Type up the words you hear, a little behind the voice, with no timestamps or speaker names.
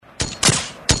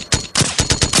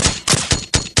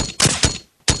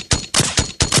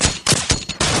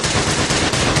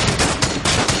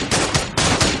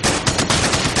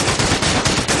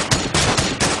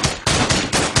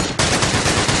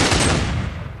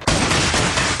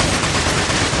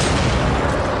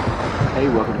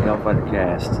welcome to Gunfighter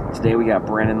Cast. Today we got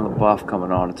Brannon Lebouef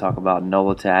coming on to talk about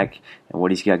NOLATAC and what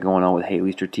he's got going on with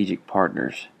Haley Strategic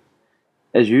Partners.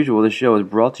 As usual, this show is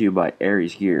brought to you by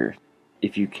Aries Gear.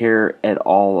 If you care at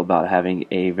all about having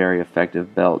a very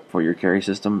effective belt for your carry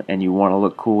system and you want to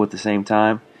look cool at the same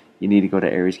time, you need to go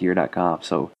to ariesgear.com.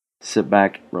 So sit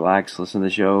back, relax, listen to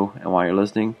the show, and while you're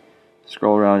listening,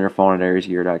 scroll around your phone at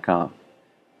ariesgear.com.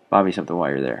 Buy me something while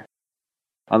you're there.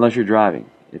 Unless you're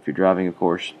driving. If you're driving, of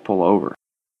course, pull over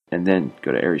and then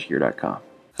go to ariesgear.com.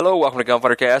 Hello, welcome to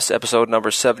Gunfighter Cast, episode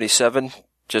number 77.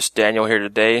 Just Daniel here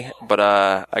today, but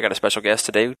I got a special guest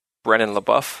today, Brannon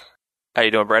Lebouef. How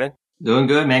you doing, Brannon? Doing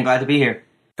good, man. Glad to be here.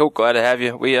 Cool, glad to have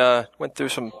you. We went through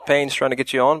some pains trying to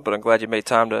get you on, but I'm glad you made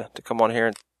time to come on here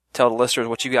and tell the listeners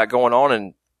what you got going on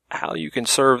and how you can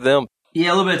serve them.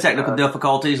 Yeah, a little bit of technical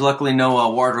difficulties. Luckily, no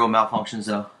wardrobe malfunctions,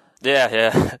 though.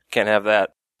 Yeah, can't have that.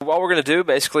 What we're going to do,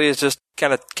 basically, is just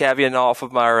kind of caveating off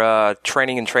of my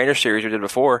training and trainer series we did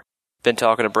before. Been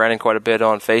talking to Brannon quite a bit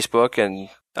on Facebook, and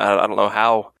I don't know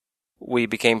how we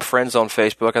became friends on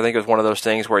Facebook. I think it was one of those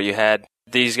things where you had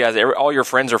these guys, all your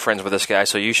friends are friends with this guy,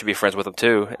 so you should be friends with him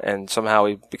too. And somehow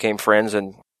we became friends,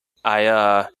 and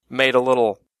I made a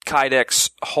little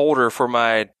Kydex holder for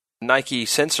my Nike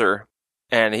sensor,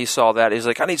 and he saw that. He's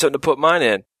like, I need something to put mine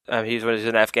in. He was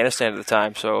in Afghanistan at the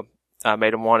time, so I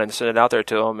made him one and sent it out there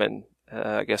to him, and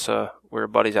I guess we were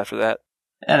buddies after that.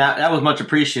 And that was much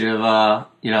appreciative. I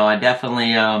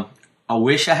definitely I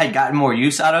wish I had gotten more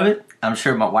use out of it. I'm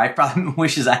sure my wife probably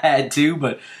wishes I had too,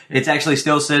 but it's actually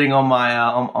still sitting on my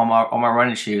on my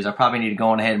running shoes. I probably need to go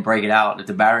on ahead and break it out if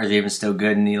the batteries are even still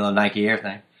good in the Nike Air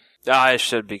thing. It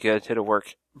should be good. It'll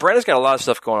work. Brandon's got a lot of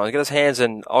stuff going on. He's got his hands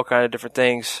in all kinds of different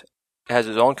things. Has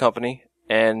his own company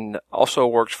and also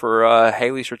works for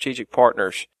Haley Strategic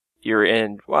Partners. You're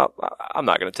in, well, I'm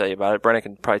not going to tell you about it. Brannon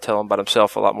can probably tell him about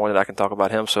himself a lot more than I can talk about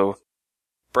him. So,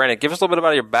 Brannon, give us a little bit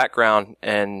about your background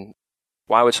and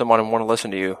why would someone want to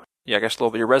listen to you? Yeah, I guess a little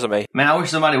bit of your resume. Man, I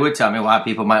wish somebody would tell me why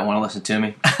people might want to listen to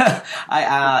me.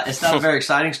 It's not a very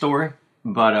exciting story,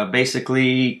 but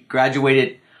basically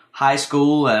graduated high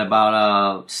school at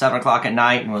about 7 o'clock at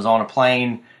night and was on a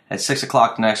plane at 6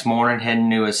 o'clock the next morning heading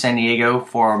to San Diego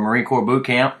for a Marine Corps boot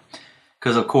camp.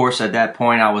 Because, of course, at that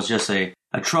point I was just a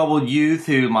troubled youth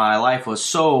who my life was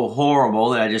so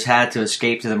horrible that I just had to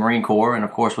escape to the Marine Corps. And,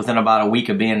 of course, within about a week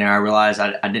of being there, I realized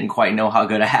I didn't quite know how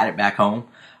good I had it back home.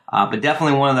 But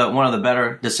definitely one of the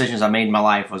better decisions I made in my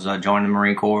life was joining the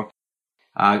Marine Corps.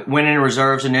 Went in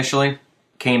reserves initially,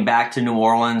 came back to New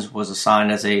Orleans, was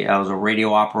assigned I was a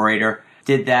radio operator.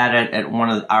 Did that at one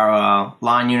of our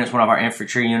line units, one of our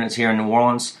infantry units here in New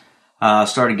Orleans.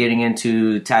 Started getting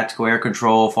into tactical air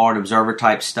control, forward observer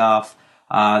type stuff.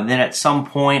 Then at some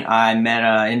point I met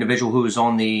an individual who was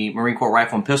on the Marine Corps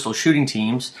rifle and pistol shooting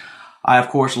teams. I, of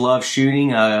course, love shooting.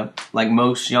 Like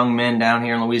most young men down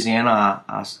here in Louisiana,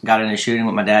 I got into shooting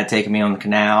with my dad taking me on the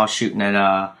canal, shooting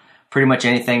at pretty much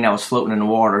anything that was floating in the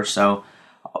water. So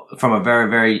from a very,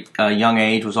 very young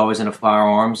age, was always into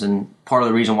firearms, and part of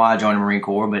the reason why I joined the Marine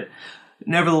Corps. But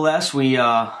nevertheless, we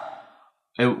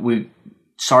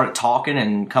started talking,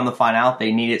 and come to find out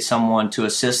they needed someone to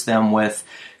assist them with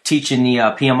teaching the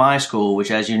PMI school, which,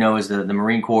 as you know, is the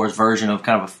Marine Corps' version of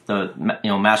kind of the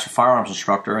Master Firearms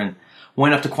Instructor. And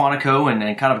went up to Quantico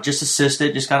and kind of just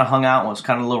assisted, just kind of hung out, was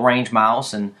kind of a little range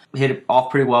mouse, and hit it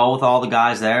off pretty well with all the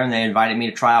guys there. And they invited me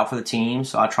to try out for the team,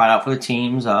 so I tried out for the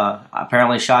teams. I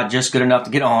apparently shot just good enough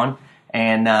to get on,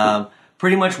 and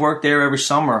pretty much worked there every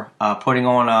summer, putting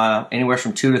on anywhere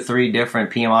from 2 to 3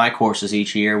 different PMI courses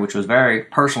each year, which was very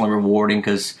personally rewarding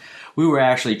because we were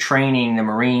actually training the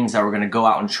Marines that were going to go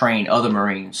out and train other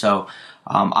Marines. So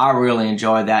I really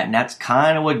enjoyed that, and that's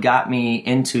kind of what got me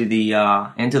into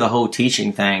the whole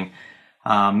teaching thing.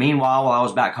 Meanwhile, while I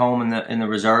was back home in the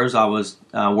reserves, I was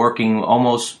working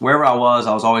almost wherever I was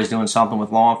always doing something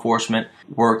with law enforcement.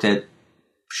 Worked at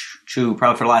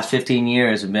probably for the last 15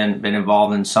 years, have been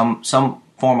involved in some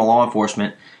form of law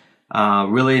enforcement.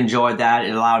 Really enjoyed that.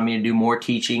 It allowed me to do more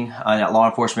teaching in that law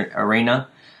enforcement arena.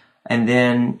 And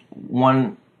then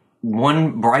one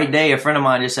bright day, a friend of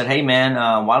mine just said, "Hey man,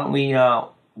 why don't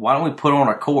we put on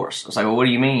a course?" I was like, "Well, what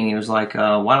do you mean?" He was like,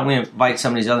 "Why don't we invite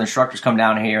some of these other instructors come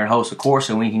down here and host a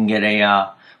course, and we can get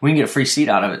a free seat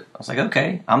out of it." I was like,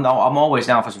 "Okay, I'm always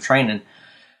down for some training."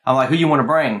 I'm like, "Who you want to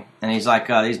bring?" And he's like,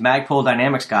 "These Magpul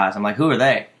Dynamics guys." I'm like, "Who are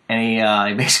they?" And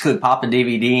he basically popped the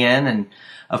DVD in, and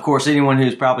of course, anyone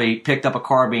who's probably picked up a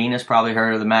carbine has probably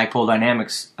heard of the Magpul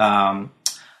Dynamics,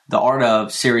 the Art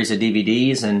of series of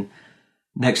DVDs. And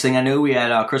next thing I knew, we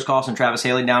had Chris Cost and Travis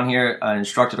Haley down here,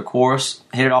 instructed a course,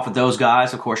 hit it off with those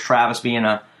guys. Of course, Travis being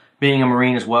a being a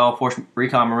Marine as well, Force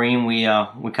Recon Marine, we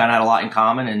kind of had a lot in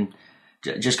common, and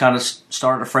just kind of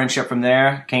started a friendship from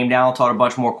there. Came down, taught a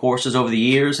bunch more courses over the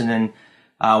years, and then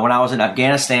when I was in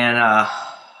Afghanistan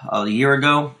a year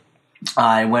ago,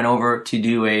 I went over to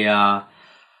do a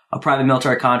private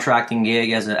military contracting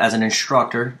gig as an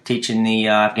instructor, teaching the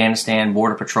Afghanistan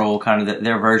Border Patrol, kind of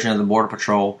their version of the Border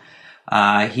Patrol.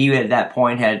 He at that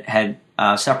point had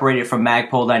separated from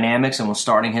Magpul Dynamics and was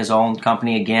starting his own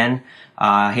company again,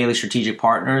 Haley Strategic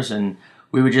Partners, and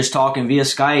we were just talking via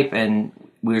Skype, and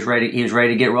he was ready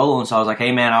to get rolling. So I was like,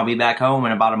 hey man, I'll be back home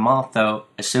in about a month. So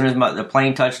as soon as the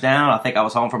plane touched down, I think I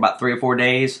was home for about 3 or 4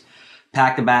 days,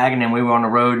 packed a bag, and then we were on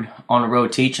the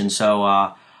road teaching. So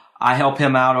I help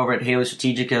him out over at Haley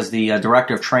Strategic as the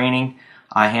director of training.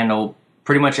 I handle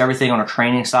pretty much everything on the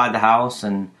training side of the house,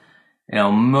 and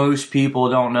most people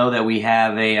don't know that we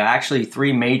have actually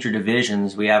 3 major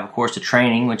divisions. We have, of course, the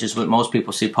training, which is what most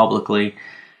people see publicly.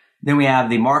 Then we have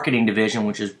the marketing division,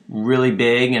 which is really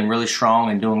big and really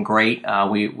strong and doing great.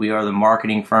 We are the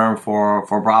marketing firm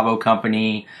for Bravo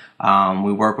Company.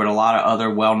 We work with a lot of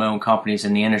other well-known companies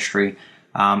in the industry.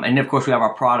 And then, of course, we have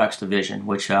our products division,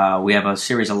 which we have a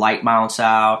series of light mounts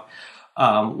out.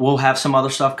 We'll have some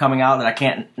other stuff coming out that I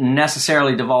can't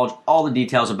necessarily divulge all the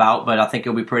details about, but I think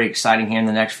it'll be pretty exciting here in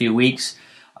the next few weeks.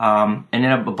 And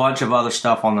then a bunch of other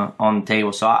stuff on the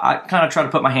table. So I kind of try to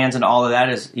put my hands into all of that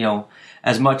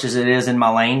as much as it is in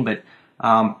my lane, but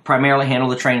primarily handle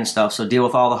the training stuff. So deal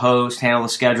with all the hosts, handle the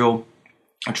schedule.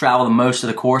 I travel to most of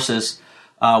the courses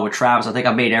with Travis. I think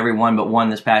I made every one but one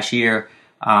this past year.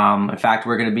 In fact,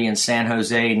 we're going to be in San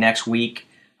Jose next week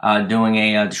doing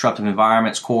a disruptive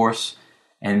environments course.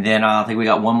 And then I think we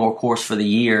got one more course for the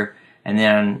year. And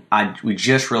then we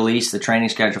just released the training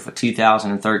schedule for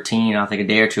 2013, I think a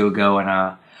day or two ago.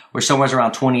 And we're somewhere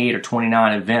around 28 or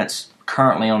 29 events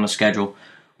currently on the schedule.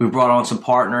 We brought on some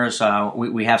partners.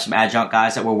 We have some adjunct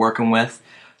guys that we're working with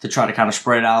to try to kind of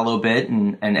spread it out a little bit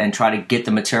and try to get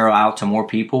the material out to more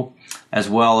people, as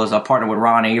well as a partner with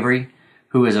Ron Avery,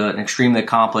 who is an extremely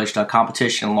accomplished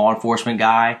competition and law enforcement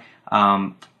guy.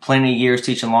 Plenty of years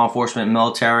teaching law enforcement and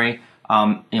military.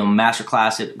 Grandmaster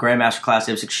class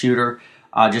IPSC shooter.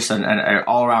 Just an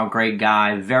all-around great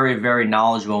guy. Very, very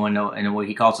knowledgeable in what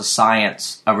he calls the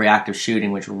science of reactive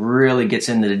shooting, which really gets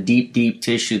into the deep, deep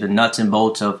tissue, the nuts and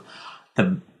bolts of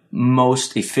the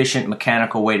most efficient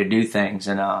mechanical way to do things.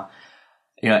 And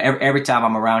every time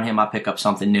I'm around him, I pick up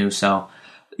something new. So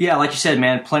yeah, like you said,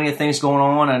 man, plenty of things going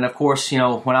on. And of course,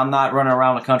 when I'm not running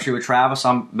around the country with Travis,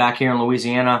 I'm back here in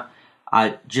Louisiana.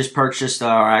 I just purchased, or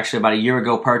actually about a year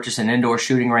ago, purchased an indoor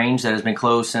shooting range that has been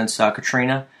closed since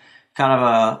Katrina. Kind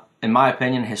of in my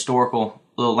opinion, historical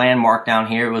little landmark down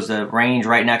here. It was a range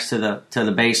right next to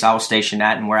the base I was stationed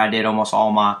at, and where I did almost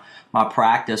all my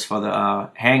practice for the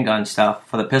handgun stuff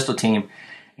for the pistol team.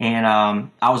 And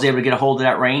I was able to get a hold of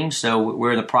that range, so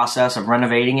we're in the process of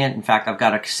renovating it. In fact, I've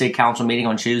got a city council meeting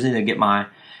on Tuesday to get my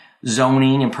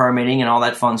zoning and permitting and all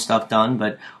that fun stuff done.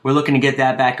 But we're looking to get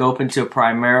that back open to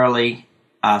primarily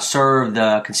serve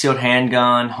the concealed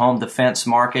handgun, home defense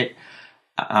market,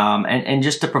 and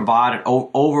just to provide an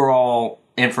overall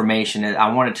information.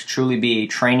 I want it to truly be a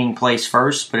training place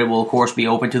first, but it will, of course, be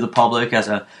open to the public as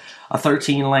a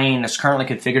 13-lane. It's currently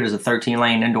configured as a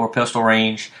 13-lane indoor pistol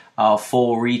range,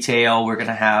 full retail. We're going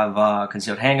to have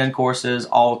concealed handgun courses,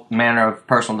 all manner of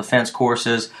personal defense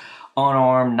courses,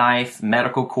 unarmed, knife,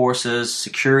 medical courses,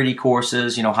 security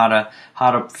courses, how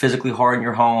to physically harden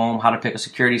your home, how to pick a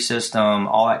security system,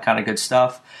 all that kind of good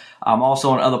stuff.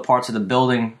 Also in other parts of the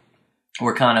building,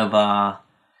 we're kind of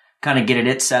getting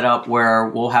it set up where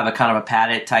we'll have a kind of a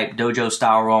padded type dojo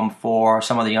style room for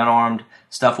some of the unarmed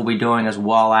stuff we'll be doing, as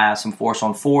well as some force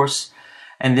on force.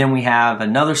 And then we have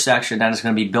another section that is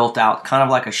going to be built out kind of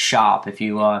like a shop. If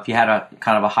you had a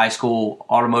kind of a high school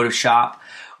automotive shop,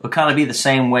 it'll kind of be the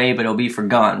same way, but it'll be for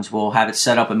guns. We'll have it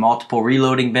set up in multiple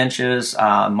reloading benches,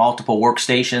 multiple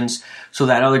workstations, so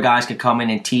that other guys can come in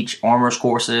and teach armors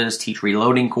courses, teach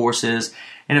reloading courses.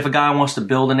 And if a guy wants to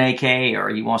build an AK or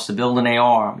he wants to build an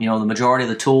AR, the majority of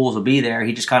the tools will be there.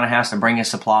 He just kind of has to bring his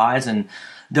supplies, and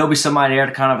there'll be somebody there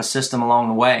to kind of assist him along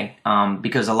the way.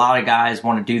 Because a lot of guys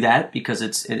want to do that because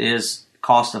it is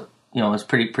it's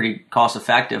pretty cost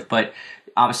effective. But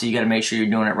obviously, you got to make sure you're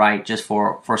doing it right, just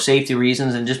for safety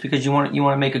reasons, and just because you want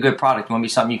to make a good product. You want to be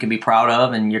something you can be proud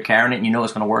of, and you're carrying it, and you know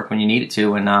it's going to work when you need it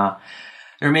to. And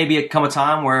there may come a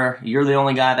time where you're the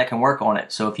only guy that can work on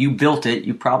it. So if you built it,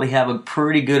 you probably have a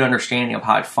pretty good understanding of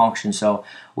how it functions. So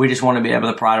we just want to be able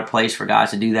to provide a place for guys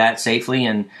to do that safely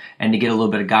and to get a little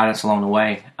bit of guidance along the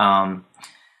way. And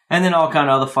then all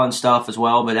kind of other fun stuff as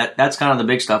well. But that's kind of the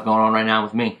big stuff going on right now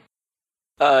with me.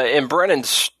 In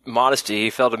Brennan's modesty, he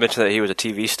failed to mention that he was a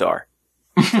TV star.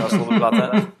 Tell us a little bit about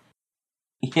that.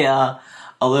 Yeah,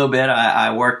 a little bit.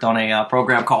 I worked on a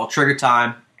program called Trigger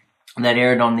Time that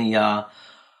aired on the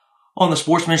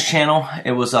Sportsman's Channel.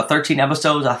 It was 13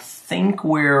 episodes. I think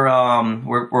we're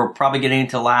probably getting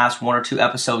into the last 1 or 2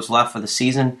 episodes left for the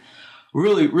season.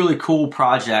 Really, really cool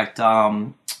project. The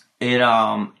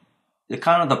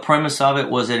premise of it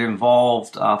was it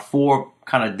involved 4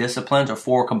 kind of disciplines or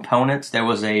 4 components. There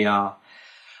was a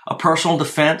personal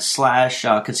defense /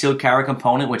 concealed carry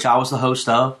component, which I was the host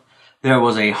of. There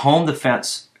was a home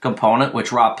defense component,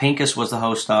 which Rob Pincus was the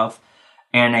host of,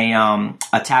 and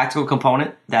a tactical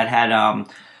component that had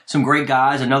some great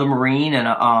guys, another Marine and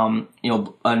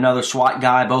another SWAT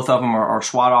guy. Both of them are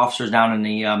SWAT officers down in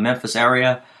the Memphis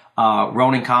area.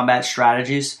 Ronin Combat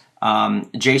Strategies.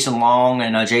 Jason Long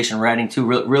and Jason Redding,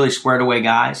 2 really squared away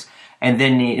guys. And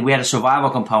then we had a survival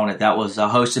component that was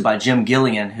hosted by Jim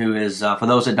Gillian, who is, for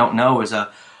those that don't know, is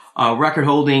a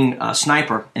record-holding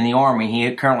sniper in the Army.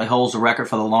 He currently holds the record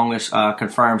for the longest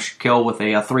confirmed kill with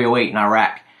a 308 in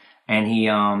Iraq. And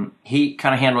he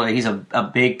kind of handled it. He's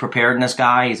a big preparedness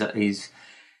guy. He's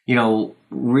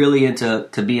really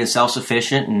into being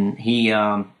self-sufficient, and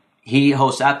he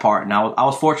hosts that part. Now, I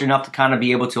was fortunate enough to kind of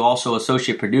be able to also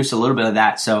associate produce a little bit of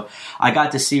that. So I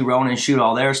got to see Ronan shoot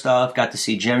all their stuff, got to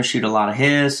see Jim shoot a lot of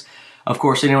his. Of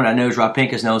course, anyone that knows Rob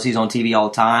Pincus knows he's on TV all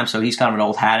the time, so he's kind of an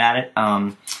old hat at it.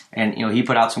 And he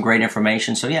put out some great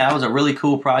information. So yeah, it was a really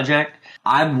cool project.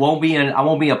 I won't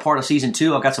be a part of season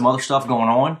 2. I've got some other stuff going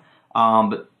on.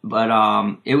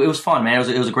 But it was fun, man.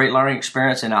 It was a great learning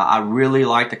experience, and I really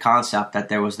liked the concept that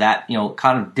there was that,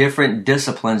 kind of different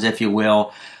disciplines, if you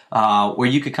will, where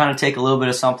you could kind of take a little bit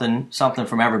of something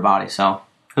from everybody. So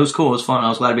it was cool. It was fun. I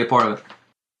was glad to be a part of it.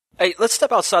 Hey, let's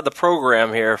step outside the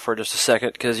program here for just a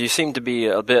second, because you seem to be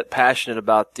a bit passionate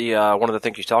about the one of the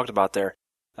things you talked about there.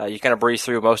 You kind of breezed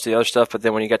through most of the other stuff, but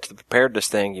then when you got to the preparedness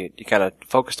thing, you kind of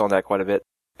focused on that quite a bit.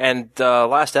 And the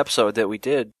last episode that we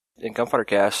did in Gunfighter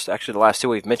Cast, actually the last 2,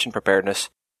 we've mentioned preparedness,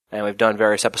 and we've done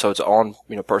various episodes on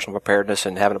personal preparedness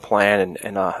and having a plan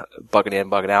and bugging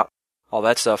in, bugging out, all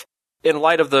that stuff. In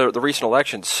light of the recent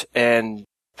elections and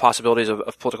possibilities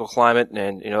of political climate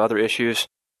and other issues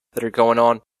that are going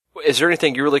on, is there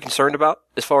anything you're really concerned about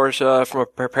as far as from a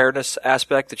preparedness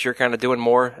aspect that you're kind of doing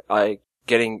more,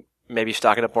 maybe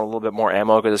stocking up on a little bit more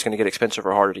ammo because it's going to get expensive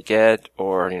or harder to get,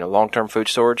 or long-term food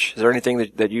storage? Is there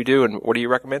anything that you do, and what do you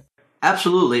recommend?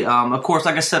 Absolutely. Of course,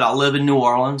 like I said, I live in New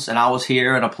Orleans, and I was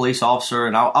here and a police officer,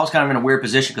 and I was kind of in a weird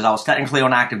position because I was technically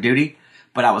on active duty,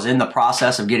 but I was in the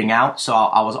process of getting out. So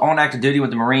I was on active duty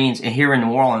with the Marines and here in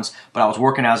New Orleans, but I was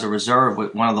working as a reserve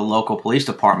with one of the local police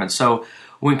departments. So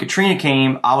when Katrina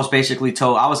came, I was basically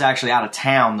told I was actually out of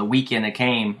town the weekend it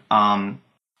came.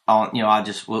 I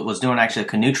just was doing actually a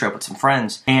canoe trip with some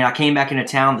friends, and I came back into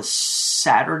town the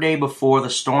Saturday before the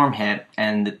storm hit,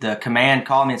 and the command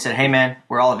called me and said, "Hey man,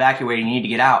 we're all evacuating. You need to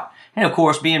get out." And of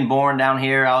course, being born down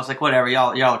here, I was like, "Whatever,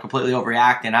 y'all are completely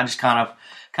overreacting." I just kind of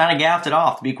gaffed it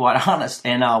off, to be quite honest,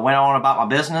 and went on about my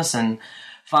business. And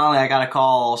finally, I got a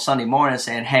call Sunday morning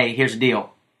saying, "Hey, here's the deal.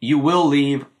 You will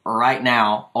leave right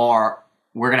now, or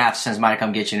we're gonna have to send somebody to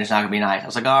come get you, and it's not gonna be nice." I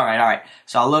was like, all right.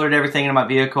 So I loaded everything into my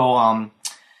vehicle,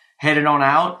 headed on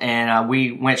out, and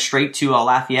we went straight to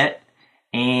Lafayette.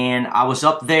 And I was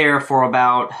up there for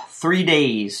about 3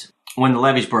 days when the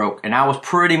levees broke, and that was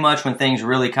pretty much when things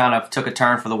really kind of took a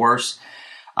turn for the worse.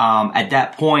 At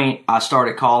that point, I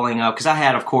started calling up, because I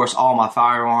had, of course, all my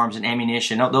firearms and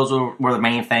ammunition. Those were the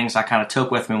main things I kind of took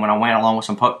with me when I went, along with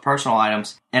some personal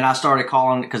items. And I started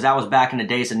calling, because that was back in the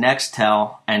days of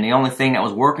Nextel, and the only thing that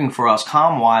was working for us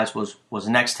comm-wise was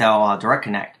Nextel Direct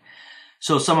Connect.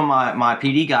 So some of my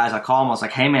PD guys, I called them, I was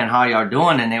like, "Hey man, how y'all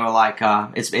doing?" And they were like,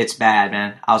 it's bad,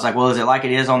 man. I was like, "Well, is it like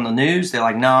it is on the news?" They're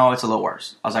like, "No, it's a little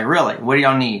worse." I was like, "Really? What do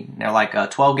y'all need?" And they're like,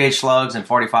 12 gauge slugs and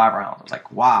 45 rounds. I was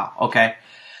like, "Wow, okay."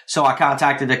 So I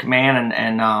contacted the command,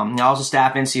 and I was a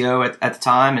staff NCO at the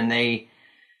time, and they,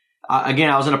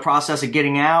 again, I was in the process of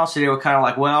getting out, so they were kind of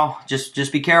like, "Well,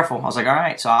 just be careful." I was like, "All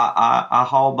right." So I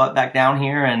hauled butt back down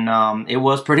here, and it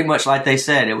was pretty much like they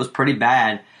said. It was pretty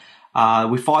bad.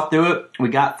 We fought through it. We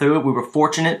got through it. We were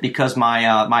fortunate because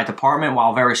my department,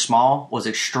 while very small, was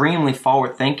extremely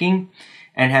forward thinking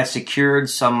and had secured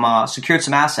some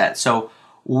assets. So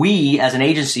we, as an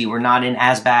agency, were not in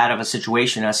as bad of a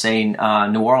situation as, say,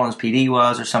 New Orleans PD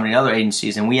was, or some of the other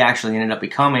agencies, and we actually ended up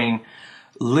becoming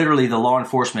literally the law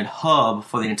enforcement hub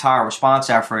for the entire response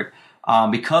effort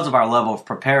because of our level of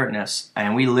preparedness.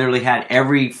 And we literally had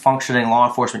every functioning law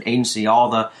enforcement agency, all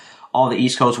the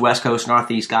East Coast, West Coast,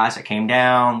 Northeast guys that came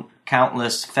down,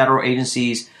 countless federal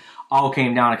agencies, all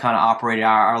came down to kind of operated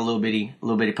our little bitty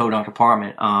podunk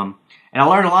apartment. And I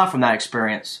learned a lot from that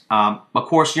experience. Of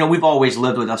course, we've always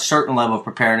lived with a certain level of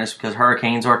preparedness because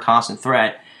hurricanes are a constant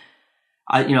threat.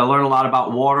 I learned a lot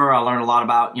about water. I learned a lot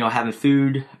about, having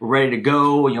food ready to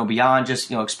go, beyond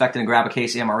just, expecting to grab a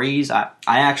case of MREs.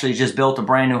 I actually just built a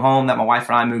brand new home that my wife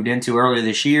and I moved into earlier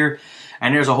this year.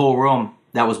 And there's a whole room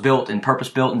that was built and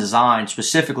purpose-built and designed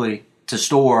specifically to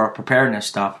store preparedness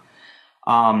stuff.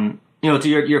 To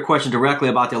your question directly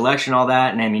about the election, all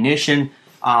that, and ammunition,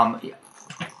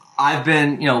 I've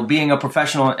been, being a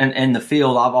professional in the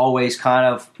field, I've always kind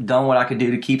of done what I could do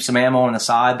to keep some ammo on the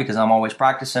side because I'm always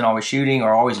practicing, always shooting,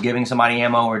 or always giving somebody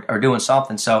ammo or doing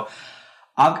something. So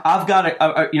I've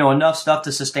got enough stuff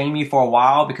to sustain me for a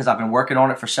while because I've been working on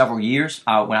it for several years.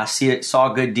 When I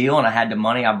saw a good deal and I had the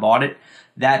money, I bought it.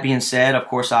 That being said, of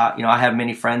course, I have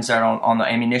many friends that are on the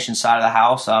ammunition side of the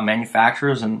house,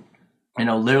 manufacturers, and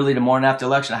literally the morning after the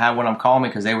election, I had one of them call me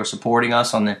because they were supporting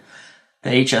us on the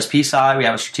HSP side. We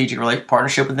have a strategic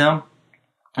partnership with them,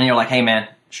 and you're like, hey man,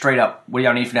 straight up, what do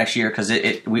y'all need for next year? Because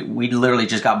we literally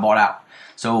just got bought out.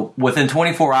 So within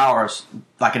 24 hours,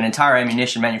 like an entire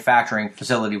ammunition manufacturing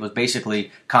facility was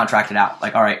basically contracted out.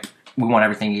 Like, all right, we want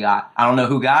everything you got. I don't know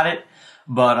who got it,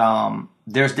 but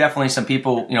there's definitely some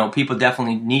people, people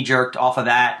definitely knee jerked off of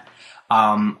that.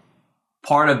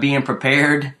 Part of being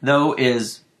prepared though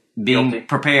is being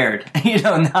prepared,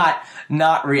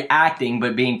 not reacting,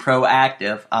 but being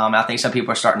proactive. I think some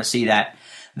people are starting to see that.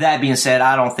 That being said,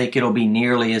 I don't think it'll be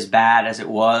nearly as bad as it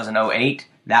was in 2008.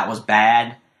 That was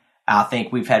bad. I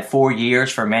think we've had 4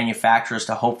 years for manufacturers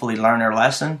to hopefully learn their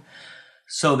lesson.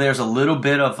 So there's a little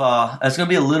bit of, there's going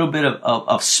to be a little bit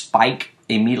of spike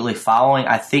immediately following.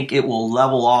 I think it will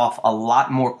level off a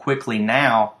lot more quickly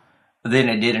now than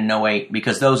it did in 2008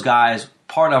 because those guys,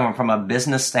 part of them from a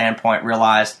business standpoint,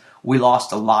 realized we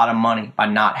lost a lot of money by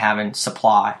not having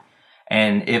supply.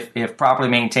 And if properly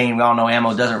maintained, we all know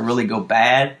ammo doesn't really go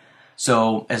bad.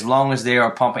 So as long as they are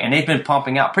pumping, and they've been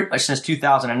pumping out pretty much since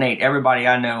 2008, everybody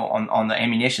I know on the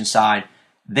ammunition side,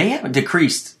 they haven't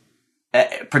decreased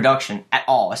production at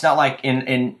all. It's not like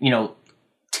in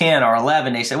 10 or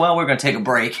 11, they said, well, we're going to take a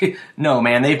break. No,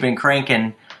 man, they've been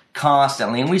cranking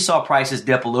constantly. And we saw prices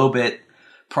dip a little bit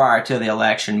prior to the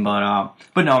election, but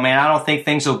no, man, I don't think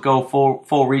things will go full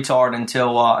retard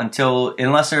until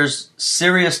unless there's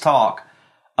serious talk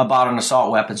about an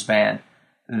assault weapons ban.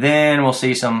 Then we'll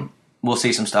see some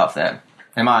stuff then,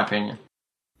 in my opinion.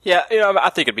 Yeah, I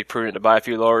think it'd be prudent to buy a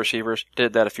few lower receivers.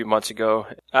 Did that a few months ago.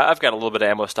 I've got a little bit of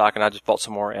ammo stock, and I just bought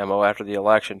some more ammo after the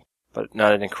election, but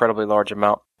not an incredibly large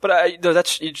amount. But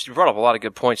you brought up a lot of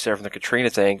good points there from the Katrina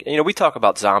thing. We talk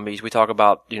about zombies, we talk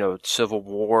about civil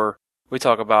war. We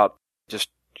talk about just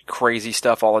crazy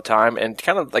stuff all the time and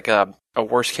kind of like a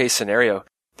worst case scenario.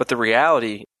 But the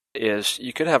reality is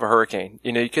you could have a hurricane.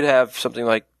 You could have something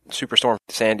like Superstorm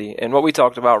Sandy. And what we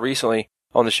talked about recently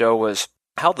on the show was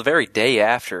how the very day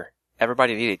after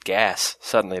everybody needed gas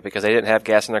suddenly because they didn't have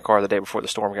gas in their car the day before the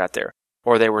storm got there.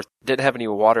 Or they didn't have any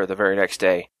water the very next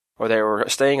day. Or they were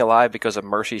staying alive because of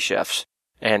Mercy chefs.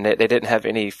 And they didn't have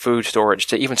any food storage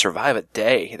to even survive a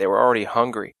day. They were already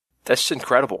hungry. That's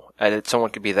incredible that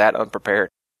someone could be that unprepared.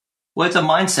 Well, it's a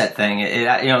mindset thing.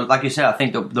 Like you said, I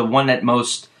think the one that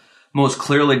most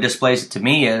clearly displays it to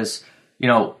me is,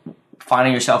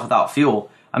 finding yourself without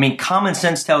fuel. I mean, common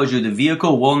sense tells you the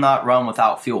vehicle will not run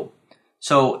without fuel.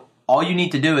 So all you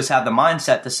need to do is have the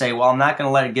mindset to say, well, I'm not going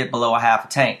to let it get below a half a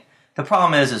tank. The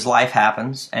problem is life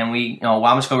happens, and well,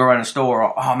 I'm just going to go run to the store,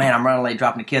 or, oh man, I'm running late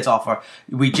dropping the kids off, or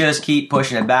we just keep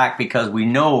pushing it back because we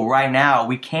know right now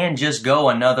we can just go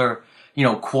another,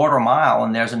 quarter mile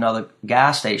and there's another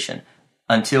gas station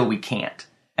until we can't.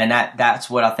 And that's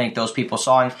what I think those people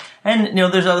saw. And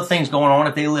there's other things going on.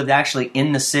 If they lived actually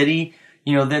in the city,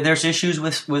 there's issues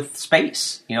with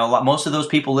space. Most of those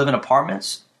people live in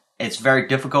apartments. It's very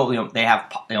difficult. They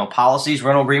have policies,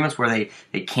 rental agreements where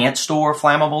they can't store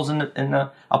flammables in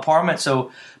the apartment.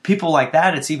 So people like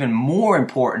that, it's even more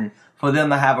important for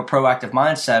them to have a proactive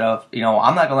mindset of,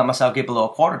 I'm not going to let myself get below a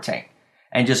quarter tank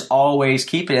and just always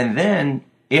keep it. And then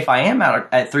if I am out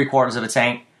at 3/4 of a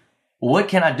tank, what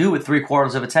can I do with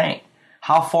 3/4 of a tank?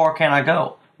 How far can I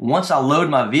go? Once I load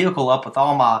my vehicle up with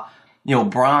all my,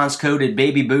 bronze coated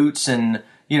baby boots and,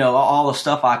 all the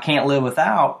stuff I can't live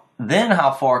without, then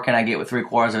how far can I get with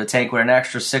 3/4 of a tank with an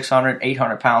extra 600,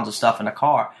 800 pounds of stuff in the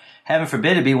car? Heaven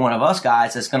forbid it be one of us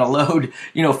guys that's going to load,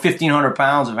 1,500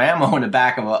 pounds of ammo in the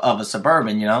back of a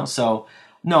Suburban, So,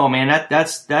 no, man,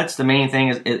 that's the main thing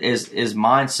is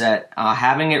mindset.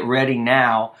 Having it ready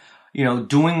now.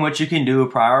 doing what you can do,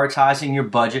 prioritizing your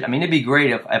budget. I mean, it'd be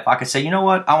great if I could say, you know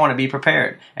what, I want to be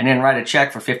prepared, and then write a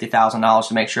check for $50,000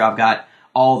 to make sure I've got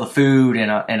all the food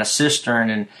and a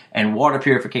cistern and water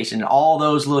purification and all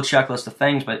those little checklists of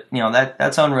things. But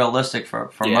that's unrealistic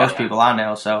for most people I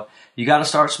know. So you got to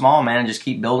start small, man, and just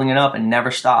keep building it up and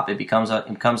never stop. It becomes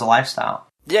a lifestyle.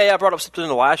 Yeah, I brought up something in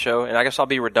the last show, and I guess I'll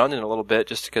be redundant a little bit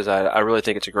just because I really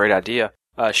think it's a great idea.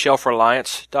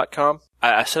 Shelfreliance.com.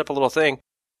 I set up a little thing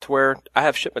to where I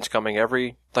have shipments coming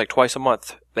every twice a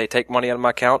month. They take money out of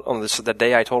my account on the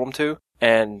day I told them to,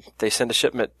 and they send a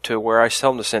shipment to where I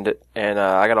tell them to send it. And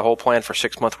I got a whole plan for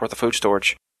 6 months worth of food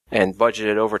storage and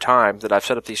budgeted over time that I've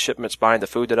set up these shipments buying the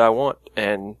food that I want,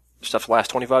 and stuff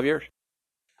lasts 25 years.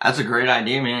 That's a great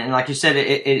idea, man. And like you said,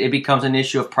 it becomes an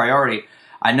issue of priority.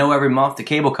 I know every month the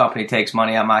cable company takes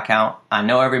money out of my account. I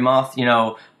know every month,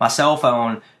 my cell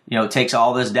phone, takes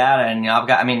all this data,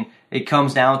 and it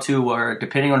comes down to where,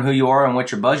 depending on who you are and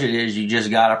what your budget is, you just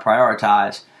got to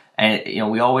prioritize. And,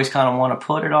 we always kind of want to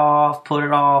put it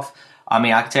off. I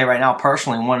mean, I can tell you right now,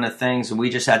 personally, one of the things, we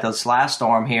just had this last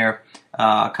storm here, in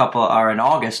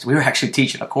August. We were actually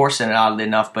teaching a course in it, oddly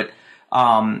enough, but,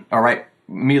 right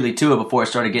immediately to it before it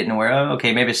started getting to where,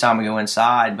 okay, maybe it's time to go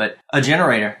inside. But a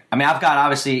generator. I mean, I've got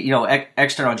obviously,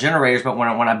 external generators, but when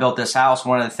I built this house,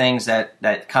 one of the things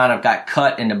that kind of got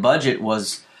cut in the budget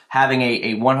was having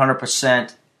a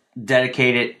 100%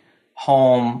 dedicated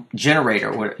home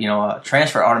generator with,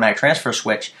 a automatic transfer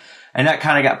switch. And that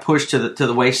kind of got pushed to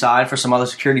the wayside for some other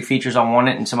security features I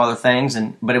wanted and some other things.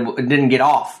 But it didn't get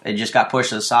off. It just got pushed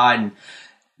to the side. And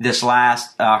this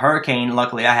last hurricane,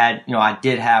 luckily I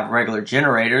did have regular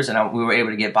generators, and we were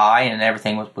able to get by, and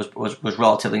everything was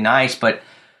relatively nice. But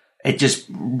it just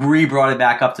brought it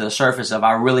back up to the surface of,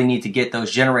 I really need to get those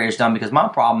generators done, because my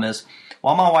problem is,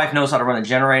 while my wife knows how to run a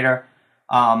generator,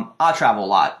 I travel a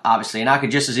lot, obviously, and I could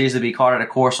just as easily be caught at a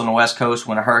course on the West Coast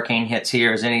when a hurricane hits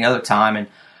here as any other time. And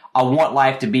I want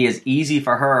life to be as easy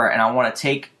for her, and I want to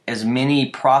take as many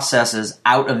processes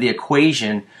out of the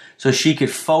equation so she could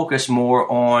focus more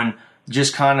on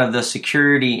just kind of the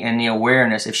security and the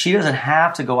awareness. If she doesn't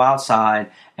have to go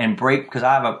outside and break, because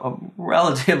I have a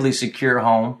relatively secure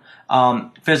home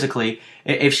physically,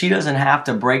 if she doesn't have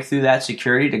to break through that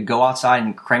security to go outside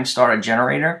and crank start a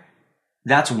generator,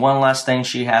 that's one less thing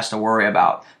she has to worry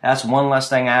about. That's one less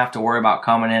thing I have to worry about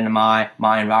coming into my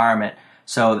environment.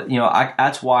 So,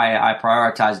 that's why I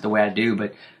prioritize it the way I do.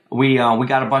 But we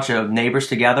got a bunch of neighbors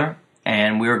together,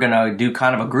 and we were going to do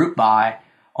kind of a group buy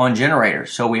on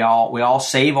generators. So we all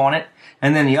save on it.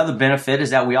 And then the other benefit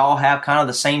is that we all have kind of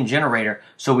the same generator.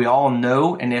 So we all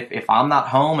know, and if I'm not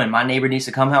home and my neighbor needs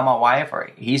to come help my wife,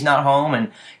 or he's not home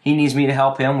and he needs me to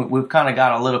help him, we've kind of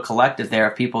got a little collective there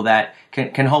of people that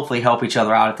can hopefully help each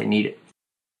other out if they need it.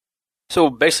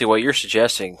 So basically what you're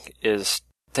suggesting is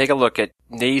take a look at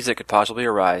needs that could possibly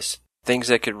arise, things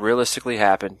that could realistically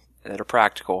happen that are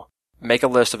practical. Make a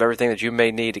list of everything that you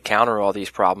may need to counter all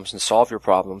these problems and solve your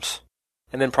problems,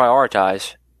 and then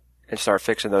prioritize and start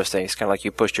fixing those things. Kind of like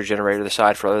you pushed your generator to the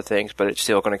side for other things, but it's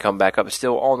still going to come back up. It's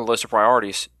still on the list of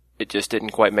priorities. It just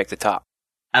didn't quite make the top.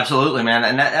 Absolutely, man.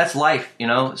 And that's life,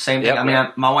 same thing. Yep, I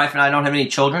mean, my wife and I don't have any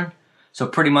children, so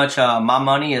pretty much my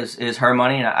money is her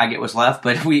money, and I get what's left.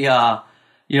 But we don't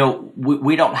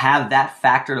have that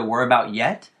factor to worry about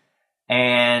yet.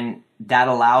 And that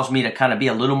allows me to kind of be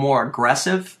a little more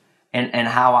aggressive in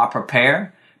how I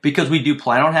prepare, because we do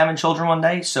plan on having children one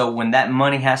day. So when that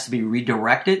money has to be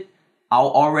redirected, I'll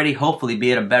already hopefully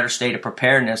be at a better state of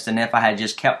preparedness than if I had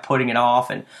just kept putting it off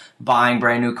and buying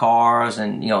brand new cars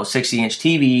and 60-inch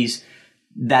TVs.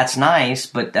 That's nice,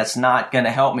 but that's not going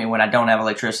to help me when I don't have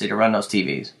electricity to run those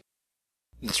TVs.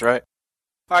 That's right.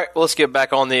 All right, well, let's get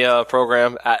back on the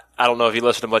program. I don't know if you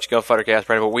listen to much Gunfighter Cast,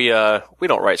 Brandon, but we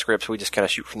don't write scripts. We just kind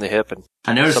of shoot from the hip, and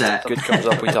I noticed that. Good comes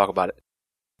up, we talk about it.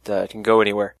 It can go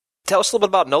anywhere. Tell us a little bit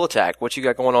about NOLATAC, what you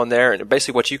got going on there, and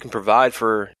basically what you can provide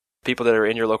for people that are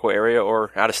in your local area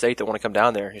or out of state that want to come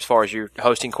down there, as far as your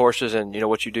hosting courses and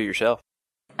what you do yourself.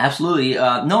 Absolutely.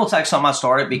 NOLATAC is something I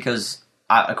started because,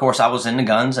 I was in the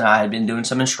guns and I had been doing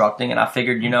some instructing, and I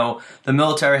figured, the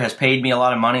military has paid me a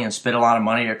lot of money and spent a lot of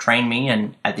money to train me,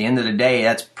 and at the end of the day,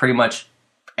 that's pretty much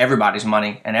everybody's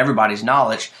money and everybody's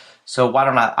knowledge. So why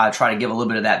don't I try to give a little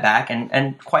bit of that back?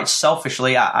 And quite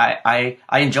selfishly, I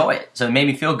enjoy it. So it made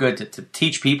me feel good to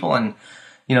teach people and,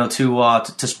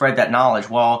 to spread that knowledge.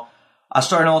 Well, I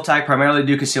started NOLATAC primarily to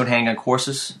do concealed handgun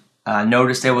courses. I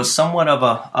noticed there was somewhat of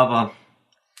a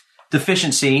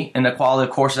deficiency in the quality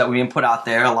of courses that we put out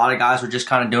there. A lot of guys were just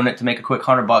kind of doing it to make a quick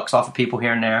 $100 off of people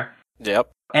here and there.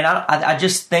 Yep. And I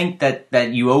just think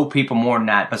that you owe people more than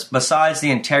that. But besides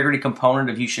the integrity component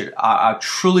of I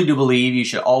truly do believe you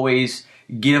should always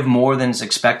give more than is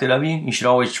expected of you. You should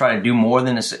always try to do more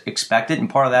than is expected. And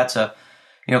part of that's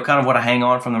kind of what I hang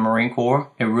on from the Marine Corps.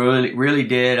 It really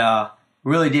did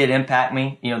impact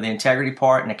me. The integrity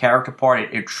part and the character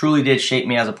part, it truly did shape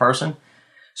me as a person.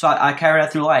 So I carry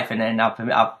that through life, and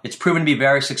it's proven to be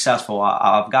very successful.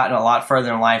 I've gotten a lot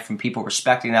further in life from people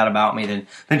respecting that about me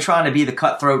than trying to be the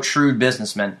cutthroat, shrewd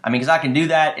businessman. I mean, because I can do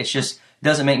that, it just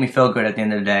doesn't make me feel good at the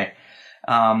end of the day.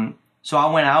 So I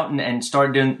went out and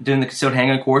started doing the concealed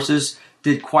handgun courses.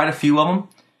 Did quite a few of them.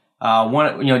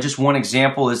 Just one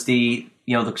example is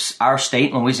our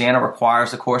state, Louisiana,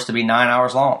 requires the course to be 9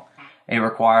 hours long. It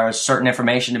requires certain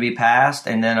information to be passed,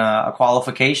 and then a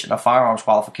qualification, a firearms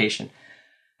qualification.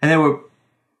 And there were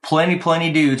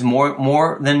plenty dudes,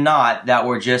 more than not, that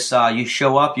were just, you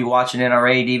show up, you watch an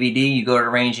NRA DVD, you go to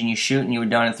the range and you shoot, and you were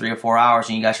done in 3 or 4 hours,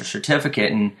 and you got your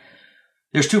certificate. And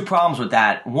there's 2 problems with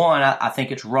that. One, I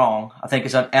think it's wrong. I think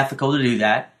it's unethical to do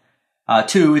that.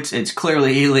 2, it's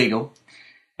clearly illegal.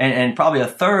 And probably a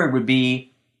third would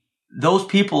be those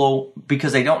people,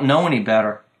 because they don't know any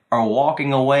better, are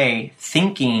walking away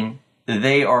thinking that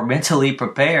they are mentally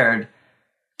prepared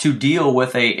to deal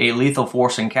with a lethal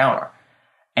force encounter.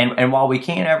 And while we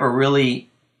can't ever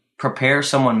really prepare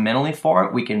someone mentally for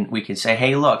it, we can say,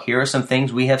 hey, look, here are some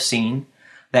things we have seen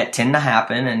that tend to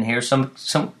happen, and here's some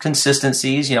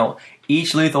consistencies.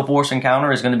 Each lethal force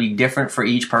encounter is going to be different for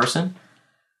each person.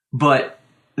 But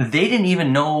they didn't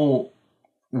even know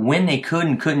when they could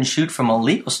and couldn't shoot from a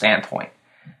legal standpoint.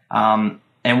 And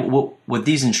what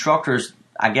these instructors,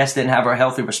 I guess, didn't have a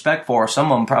healthy respect for, or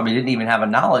some of them probably didn't even have a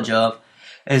knowledge of,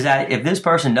 is that if this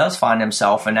person does find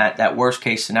themselves in that worst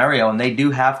case scenario, and they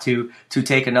do have to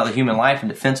take another human life in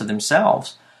defense of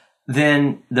themselves,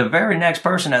 then the very next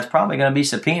person that's probably going to be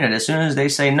subpoenaed, as soon as they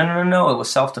say, no, it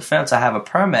was self-defense, I have a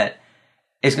permit,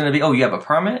 it's going to be, oh, you have a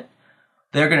permit?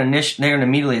 They're going to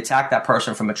immediately attack that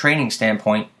person from a training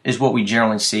standpoint, is what we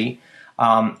generally see.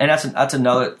 And that's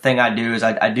another thing I do, is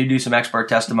I do some expert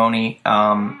testimony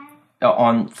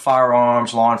on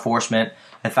firearms, law enforcement.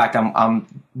 In fact, I'm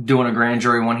doing a grand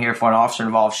jury one here for an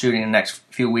officer-involved shooting in the next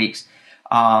few weeks.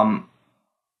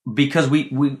 Because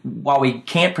while we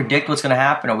can't predict what's going to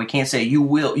happen, or we can't say you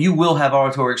will have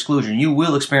auditory exclusion, you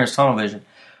will experience tunnel vision,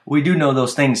 we do know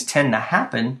those things tend to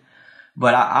happen.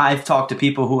 But I've talked to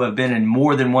people who have been in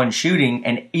more than one shooting,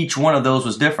 and each one of those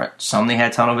was different. Some they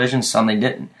had tunnel vision, some they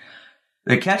didn't.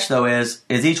 The catch, though, is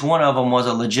each one of them was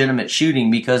a legitimate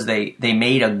shooting because they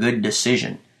made a good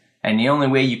decision. And the only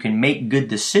way you can make good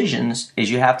decisions is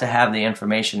you have to have the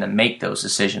information to make those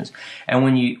decisions. And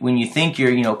when you think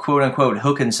you're, quote unquote,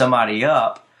 hooking somebody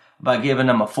up by giving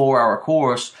them a 4-hour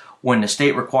course when the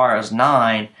state requires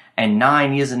 9, and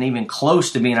 9 isn't even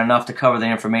close to being enough to cover the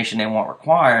information they want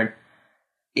required,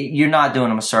 you're not doing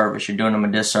them a service. You're doing them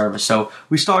a disservice. So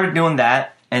we started doing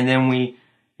that, and then we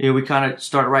kind of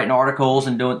started writing articles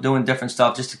and doing different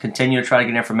stuff just to continue to try to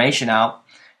get information out.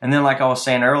 And then, like I was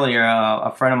saying earlier,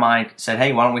 a friend of mine said,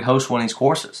 hey, why don't we host one of these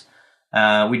courses?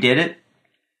 We did it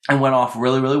and went off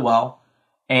really, really well.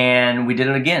 And we did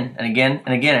it again and again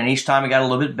and again. And each time it got a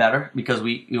little bit better because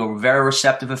we were very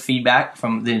receptive of feedback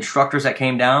from the instructors that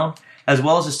came down, as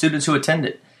well as the students who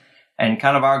attended. And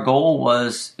kind of our goal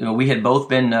was, we had both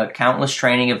been to countless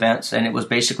training events, and it was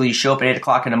basically you show up at 8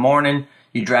 o'clock in the morning,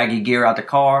 you drag your gear out the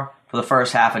car. For the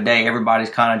first half a day, everybody's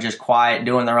kind of just quiet,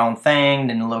 doing their own thing.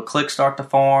 Then the little cliques start to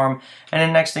form. And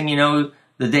then next thing you know,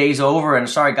 the day's over, and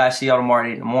sorry, guys, see y'all tomorrow at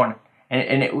 8 in the morning.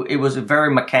 And it was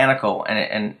very mechanical.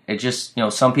 And it just,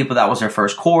 some people, that was their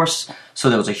first course. So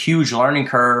there was a huge learning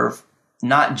curve,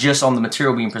 not just on the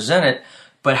material being presented,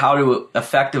 but how to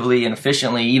effectively and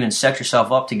efficiently even set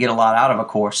yourself up to get a lot out of a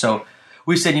course. So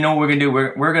we said, what we're going to do?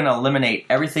 We're going to eliminate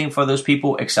everything for those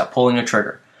people except pulling a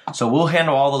trigger. So we'll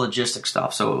handle all the logistics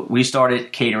stuff. So we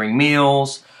started catering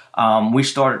meals. We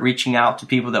started reaching out to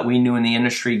people that we knew in the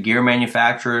industry, gear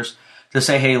manufacturers, to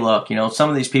say, hey, look, some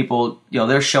of these people,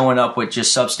 they're showing up with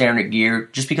just substandard gear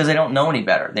just because they don't know any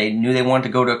better. They knew they wanted to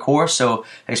go to a course, so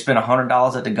they spent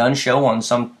 $100 at the gun show on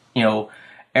some,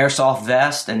 airsoft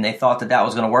vest, and they thought that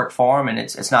was going to work for them, and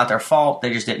it's not their fault.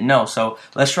 They just didn't know. So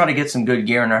let's try to get some good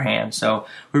gear in their hands. So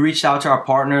we reached out to our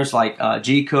partners like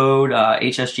G-Code,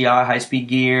 HSGI, High Speed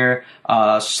Gear,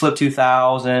 Slip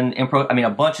 2000, a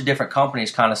bunch of different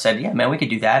companies kind of said, yeah, man, we could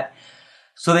do that.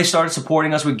 So they started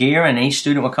supporting us with gear, and each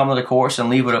student would come to the course and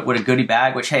leave with a goodie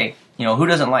bag, which, hey, who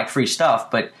doesn't like free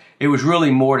stuff? But it was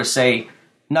really more to say,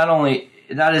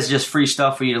 that is just free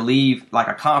stuff for you to leave like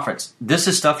a conference. This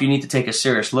is stuff you need to take a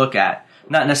serious look at.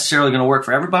 Not necessarily going to work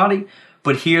for everybody,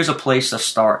 but here's a place to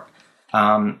start.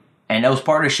 And those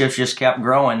partnerships just kept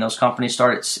growing. Those companies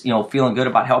started, feeling good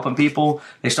about helping people.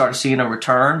 They started seeing a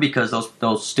return because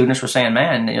those students were saying,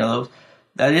 "Man,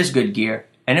 that is good gear."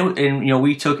 And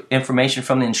we took information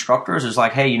from the instructors. It's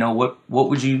like, "Hey, what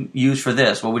would you use for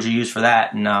this? What would you use for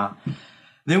that?" And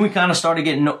then we kind of started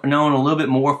getting known a little bit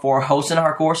more for hosting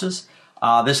our courses.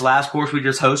 This last course we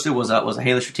just hosted was a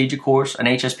Haley Strategic course, an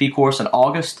HSP course in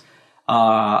August.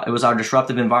 It was our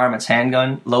Disruptive Environments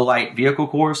Handgun Low Light Vehicle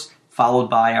course, followed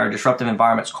by our Disruptive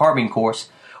Environments Carbine course,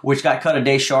 which got cut a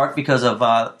day short because of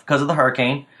the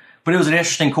hurricane. But it was an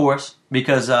interesting course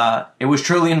because it was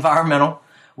truly environmental.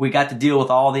 We got to deal with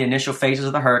all the initial phases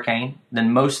of the hurricane.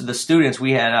 Then most of the students,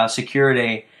 we had secured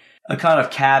a kind of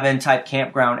cabin-type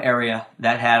campground area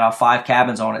that had 5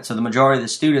 cabins on it. So the majority of the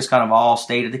students kind of all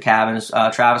stayed at the cabins.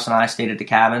 Travis and I stayed at the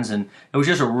cabins, and it was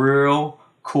just a real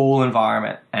cool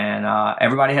environment. And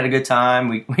everybody had a good time.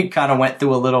 We kind of went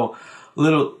through a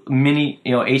little mini,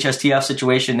 HSTF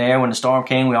situation there. When the storm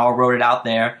came, we all rode it out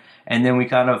there, and then we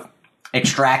kind of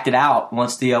extracted out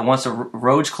once the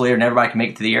roads cleared and everybody could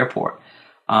make it to the airport.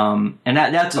 And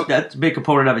that's a big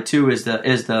component of it too. Is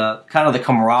the kind of the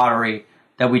camaraderie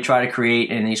that we try to create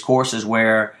in these courses,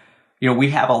 where we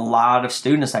have a lot of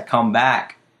students that come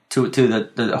back to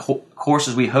the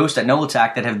courses we host at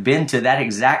NOLATAC that have been to that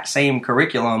exact same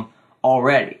curriculum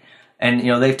already. And,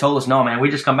 they've told us, "No, man, we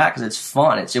just come back because it's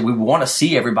fun. We want to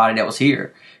see everybody that was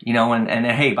here, and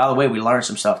hey, by the way, we learned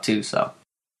some stuff too." So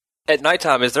at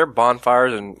nighttime, is there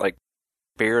bonfires and like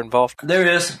beer involved? There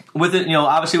is,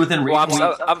 obviously within reason.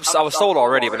 Well, I was sold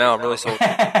already, but now I'm really sold.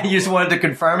 You just wanted to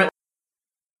confirm it.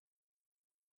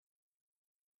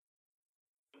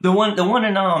 The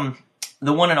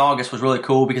one in August was really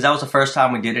cool because that was the first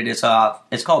time we did it.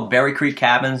 It's called Berry Creek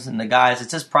Cabins, and the guys,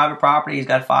 it's his private property. He's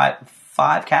got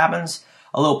five cabins,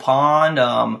 a little pond,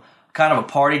 kind of a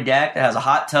party deck that has a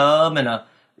hot tub and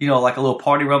like a little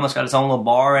party room that's got its own little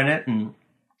bar in it. And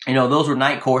those were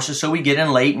night courses, so we get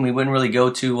in late and we wouldn't really go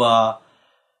to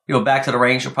back to the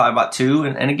range till probably about 2.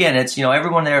 And again, it's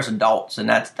everyone there is adults, and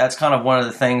that's kind of one of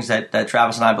the things that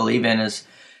Travis and I believe in is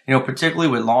particularly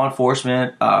with law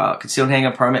enforcement, concealed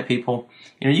handgun permit people.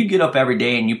 You get up every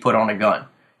day and you put on a gun.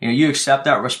 You accept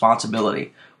that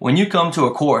responsibility. When you come to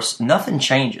a course, nothing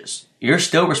changes. You're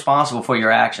still responsible for your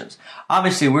actions.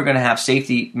 Obviously, we're going to have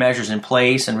safety measures in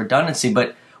place and redundancy,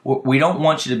 but we don't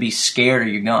want you to be scared of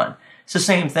your gun. It's the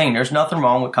same thing. There's nothing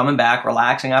wrong with coming back,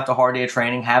 relaxing after a hard day of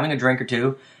training, having a drink or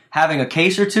two, having a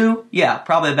case or two. Yeah,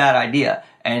 probably a bad idea.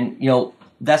 And,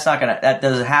 that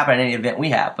doesn't happen at any event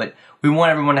we have, but we want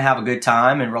everyone to have a good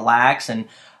time and relax. And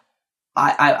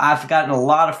I've gotten a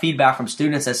lot of feedback from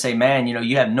students that say, "Man,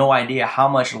 you have no idea how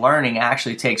much learning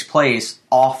actually takes place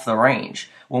off the range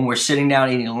when we're sitting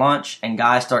down eating lunch and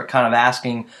guys start kind of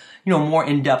asking, more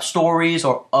in-depth stories,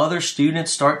 or other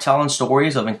students start telling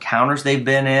stories of encounters they've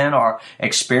been in or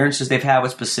experiences they've had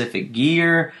with specific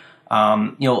gear."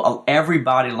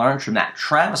 Everybody learns from that.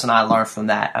 Travis and I learned from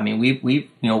that. I mean, we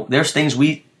there's things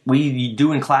we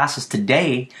do in classes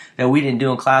today that we didn't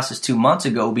do in classes 2 months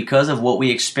ago because of what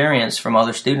we experienced from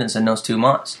other students in those 2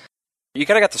 months. You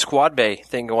kind of got the squad bay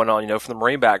thing going on, from the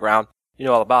Marine background. You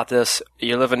know all about this.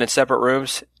 You're living in separate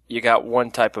rooms. You got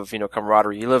one type of,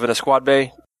 camaraderie. You live in a squad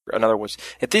bay. Another was,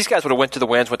 if these guys would have went to the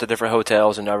winds, went to different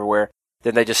hotels and everywhere,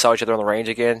 then they just saw each other on the range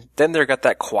again. Then they got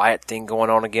that quiet thing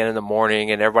going on again in the morning,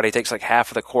 and everybody takes like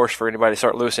half of the course for anybody to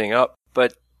start loosening up.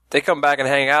 But they come back and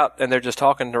hang out, and they're just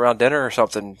talking around dinner or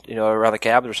something, around the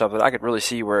cabin or something. I could really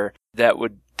see where that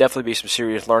would definitely be some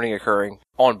serious learning occurring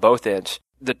on both ends.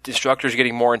 The instructors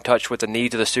getting more in touch with the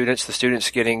needs of the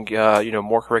students getting,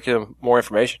 more curriculum, more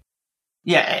information.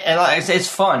 Yeah, and it's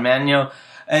fun, man.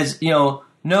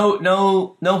 No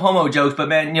homo jokes, but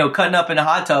man, cutting up in a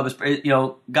hot tub is,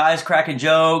 guys cracking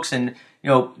jokes, and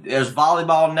there's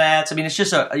volleyball nets. I mean, it's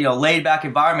just a laid back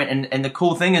environment, and the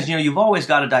cool thing is, you've always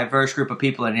got a diverse group of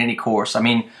people in any course. I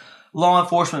mean, law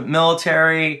enforcement,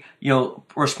 military,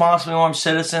 responsibly armed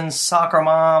citizens, soccer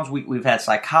moms. We've had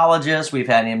psychologists, we've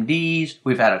had MDs,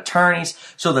 we've had attorneys.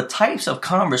 So the types of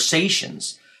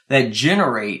conversations that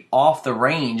generate off the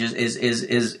range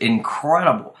is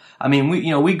incredible. I mean,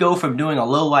 we go from doing a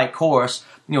low light course,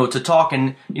 to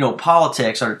talking,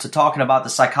 politics, or to talking about the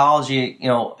psychology,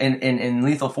 in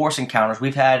lethal force encounters.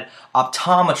 We've had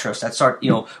optometrists that start,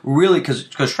 really, because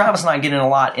Travis and I get in a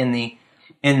lot in the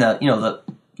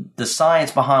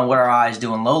science behind what our eyes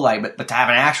do in low light, but to have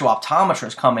an actual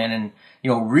optometrist come in and,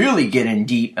 really get in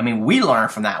deep. I mean, we learn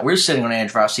from that. We're sitting on the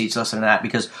edge of our seats listening to that,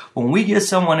 because when we get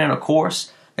someone in a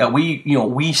course that we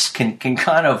can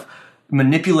kind of,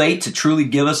 manipulate to truly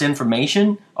give us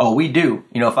information? Oh, we do.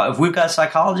 You know, if we've got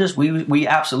psychologists, we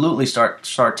absolutely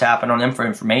start tapping on them for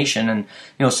information. And,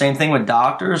 you know, same thing with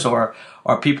doctors or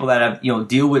people that have, you know,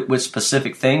 deal with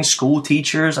specific things, school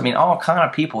teachers. I mean, all kind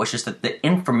of people. It's just that the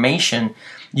information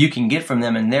you can get from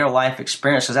them and their life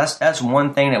experience. Because that's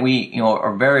one thing that we, you know,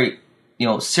 are very, you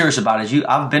know, serious about.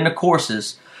 I've been to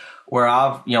courses where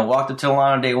I've, you know, walked up to the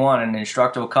line on day one and the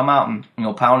instructor will come out and, you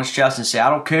know, pound his chest and say, I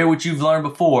don't care what you've learned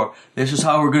before. This is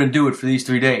how we're going to do it for these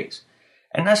 3 days.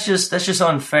 And that's just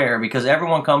unfair, because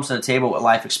everyone comes to the table with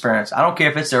life experience. I don't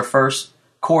care if it's their first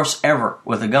course ever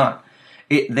with a gun.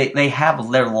 They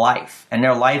have their life, and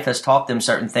their life has taught them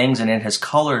certain things, and it has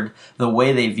colored the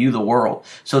way they view the world.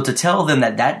 So to tell them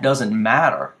that doesn't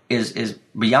matter is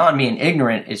beyond being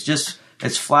ignorant.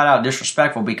 It's flat out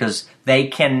disrespectful, because they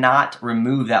cannot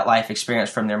remove that life experience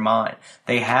from their mind.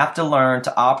 They have to learn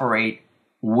to operate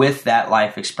with that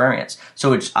life experience.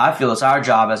 So I feel it's our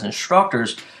job as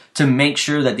instructors to make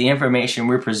sure that the information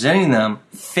we're presenting them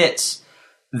fits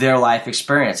their life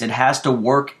experience. It has to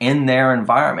work in their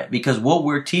environment, because what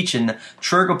we're teaching,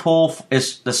 trigger pull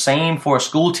is the same for a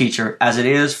school teacher as it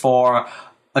is for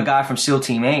a guy from SEAL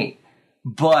Team 8.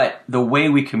 But the way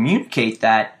we communicate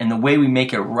that and the way we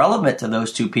make it relevant to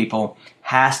those two people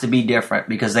has to be different,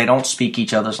 because they don't speak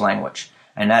each other's language.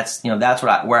 And that's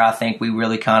where I think we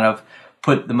really kind of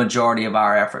put the majority of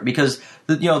our effort, because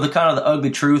the kind of the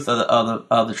ugly truth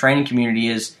of the training community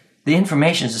is the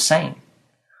information is the same.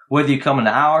 Whether you come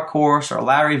into our course or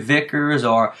Larry Vickers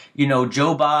or, you know,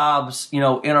 Joe Bob's, you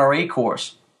know, NRA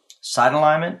course, sight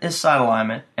alignment is sight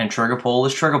alignment and trigger pull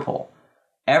is trigger pull.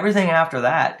 Everything after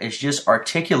that is just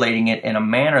articulating it in a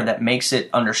manner that makes it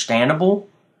understandable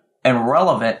and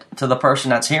relevant to the person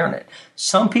that's hearing it.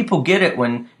 Some people get it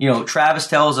when, you know, Travis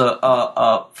tells a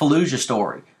Fallujah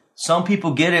story. Some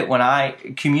people get it when I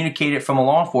communicate it from a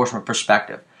law enforcement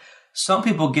perspective. Some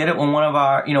people get it when one of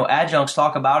our, you know, adjuncts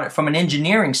talk about it from an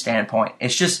engineering standpoint.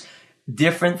 It's just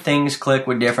different things click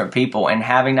with different people, and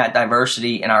having that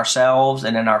diversity in ourselves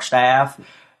and in our staff,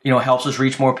 you know, helps us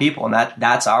reach more people. And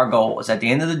that's our goal, is at the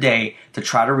end of the day to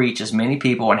try to reach as many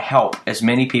people and help as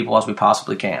many people as we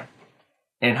possibly can,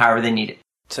 and however they need it.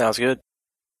 Sounds good.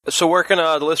 So where can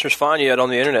the listeners find you at on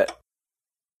the internet?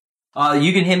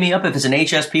 You can hit me up if it's an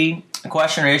HSP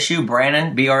question or issue,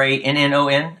 Brannon,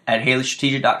 Brannon, at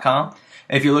HaleyStrategic.com.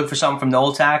 If you're looking for something from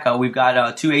NOLATAC, we've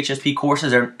got 2 HSP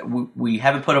courses. We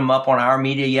haven't put them up on our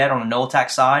media yet on the NOLATAC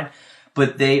side,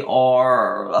 but they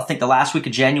are, I think, the last week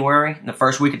of January, the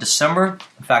first week of December.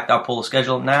 In fact, I'll pull the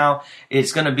schedule up now.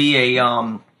 It's going to be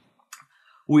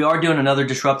we are doing another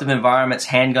Disruptive Environments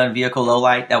handgun vehicle low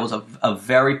light. That was a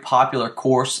very popular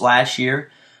course last year.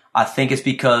 I think it's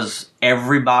because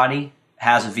everybody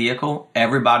has a vehicle,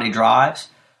 everybody drives.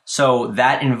 So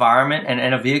that environment,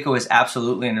 and a vehicle is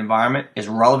absolutely an environment, is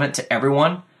relevant to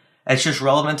everyone. It's just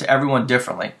relevant to everyone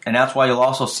differently. And that's why you'll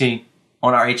also see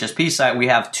on our HSP site, we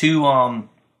have 2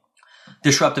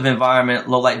 disruptive environment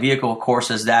low light vehicle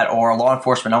courses that are law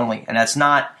enforcement only. And that's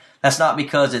not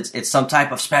because it's some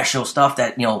type of special stuff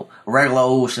that, you know, regular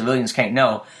old civilians can't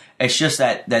know. It's just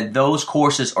that those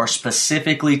courses are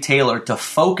specifically tailored to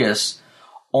focus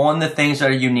on the things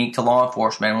that are unique to law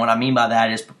enforcement. And what I mean by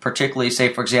that is particularly,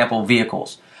 say, for example,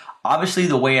 vehicles. Obviously,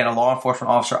 the way a law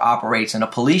enforcement officer operates in a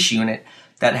police unit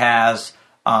that has,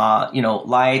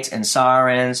 lights and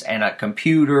sirens and a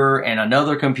computer and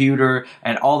another computer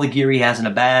and all the gear he has in the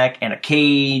back and a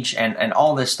cage and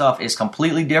all this stuff is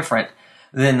completely different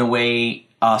than the way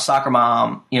soccer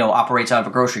mom, operates out of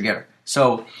a grocery getter.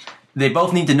 So they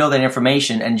both need to know that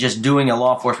information, and just doing a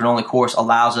law enforcement only course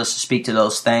allows us to speak to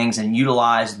those things and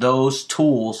utilize those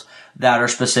tools that are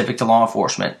specific to law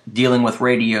enforcement, dealing with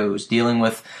radios, dealing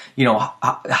with,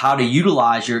 how to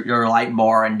utilize your light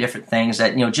bar and different things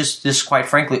that, just quite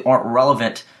frankly aren't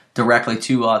relevant directly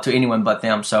to anyone but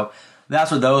them. So that's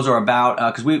what those are about,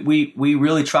 because we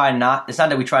really try not, it's not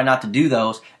that we try not to do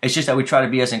those, it's just that we try to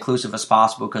be as inclusive as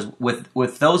possible, because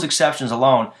with those exceptions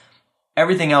alone,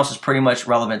 everything else is pretty much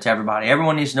relevant to everybody.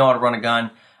 Everyone needs to know how to run a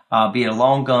gun, be it a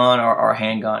long gun or a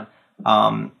handgun.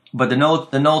 But the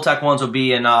NOLATAC ones will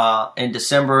be in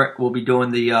December. We'll be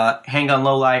doing the handgun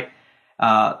low light,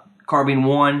 carbine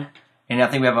 1, and I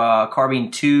think we have a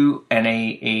carbine 2 and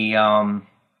a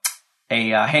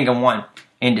handgun 1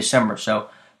 in December. So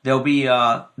there'll be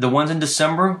the ones in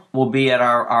December will be at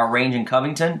our range in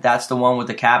Covington. That's the one with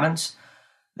the cabins.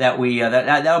 That'll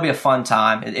be a fun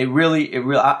time. It really,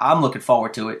 I'm looking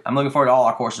forward to it. I'm looking forward to all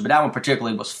our courses, but that one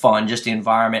particularly was fun, just the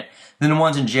environment. Then the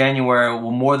ones in January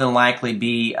will more than likely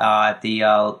be at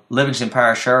the Livingston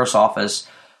Parish Sheriff's Office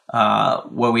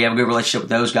where we have a good relationship with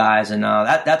those guys. And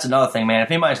that's another thing, man.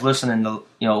 If anybody's listening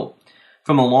to,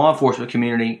 from the law enforcement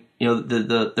community,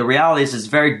 the reality is it's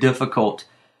very difficult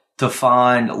to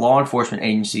find law enforcement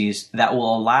agencies that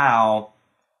will allow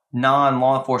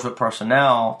non-law enforcement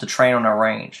personnel to train on their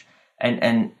range.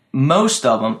 And most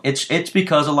of them, it's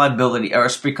because of liability, or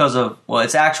it's because of,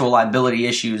 it's actual liability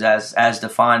issues as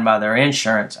defined by their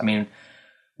insurance. I mean,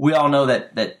 we all know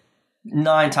that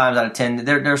 9 times out of 10,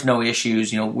 there's no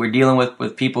issues. We're dealing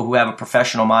with people who have a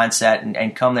professional mindset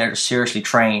and come there to seriously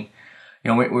train.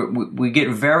 We get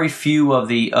very few of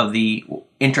the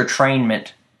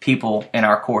intertrainment people in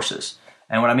our courses.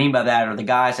 And what I mean by that are the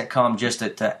guys that come just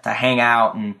to hang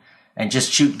out and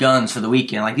just shoot guns for the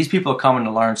weekend. Like, these people are coming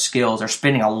to learn skills. They're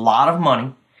spending a lot of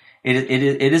money. It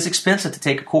is expensive to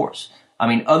take a course. I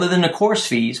mean, other than the course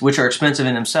fees, which are expensive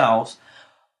in themselves,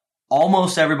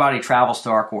 almost everybody travels to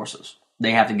our courses.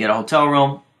 They have to get a hotel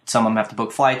room. Some of them have to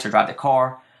book flights or drive their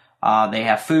car. They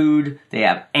have food. They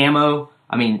have ammo.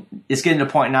 I mean, it's getting to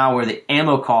the point now where the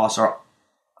ammo costs are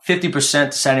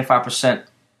 50% to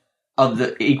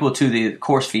 75% equal to the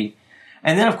course fee.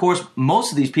 And then, of course,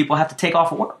 most of these people have to take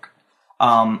off of work.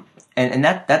 And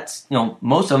that's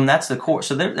most of them, that's the course.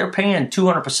 So they're paying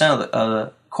 200% of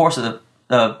the course of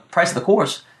the price of the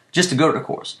course just to go to the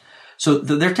course. So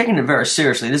they're taking it very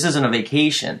seriously. This isn't a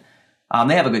vacation.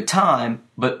 They have a good time,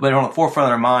 but on the forefront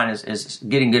of their mind is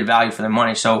getting good value for their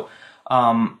money. So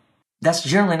that's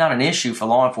generally not an issue for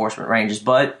law enforcement ranges.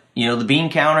 But the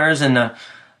bean counters and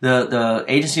the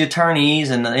agency attorneys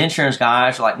and the insurance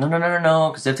guys are like, no,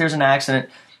 because if there's an accident.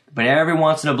 But every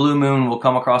once in a blue moon, we'll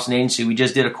come across an agency. We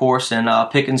just did a course in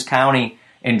Pickens County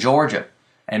in Georgia.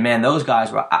 And, man, those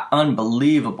guys were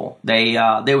unbelievable. They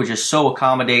were just so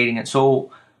accommodating and so,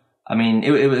 I mean,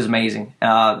 it was amazing.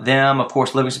 Them, of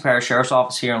course, Livingston Parish Sheriff's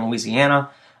Office here in Louisiana.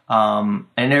 And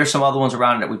there's some other ones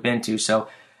around that we've been to. So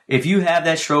if you have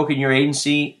that stroke in your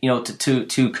agency,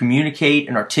 to communicate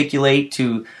and articulate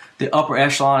to the upper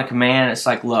echelon of command, it's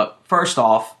like, look, first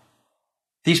off,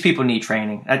 these people need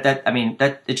training.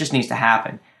 That it just needs to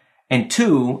happen. And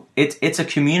 2, it's a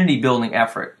community building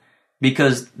effort,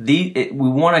 because we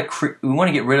want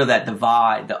to get rid of that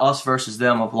divide, the us versus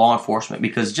them of law enforcement.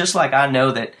 Because just like I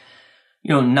know that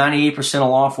 98% of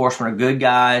law enforcement are good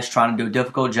guys trying to do a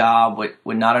difficult job with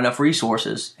not enough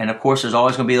resources, and of course there's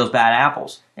always going to be those bad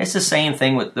apples. It's the same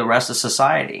thing with the rest of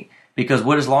society. Because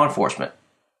what is law enforcement?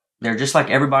 They're just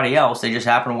like everybody else. They just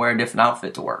happen to wear a different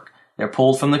outfit to work. They're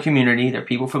pulled from the community. They're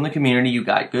people from the community. You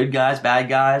got good guys, bad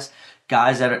guys,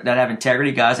 guys that have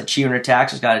integrity, guys that cheat on their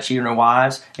taxes, guys that cheat on their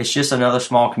wives. It's just another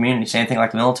small community. Same thing like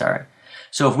the military.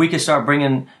 So if we could start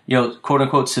bringing, quote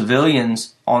unquote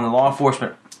civilians on the law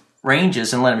enforcement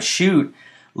ranges and let them shoot,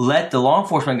 let the law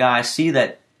enforcement guys see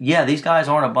that, yeah, these guys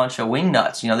aren't a bunch of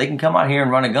wingnuts. They can come out here and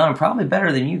run a gun probably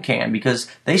better than you can, because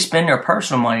they spend their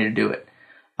personal money to do it.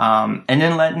 And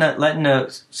then letting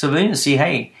the civilians see,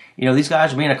 hey, these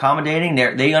guys are being accommodating.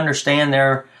 They understand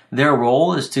their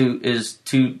role is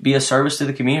to be a service to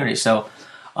the community. So,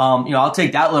 I'll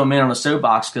take that little man on the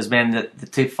soapbox, because, man,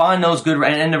 to find those good,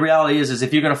 and the reality is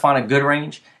if you're going to find a good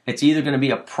range, it's either going to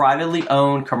be a privately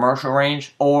owned commercial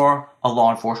range or a law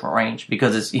enforcement range,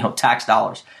 because it's tax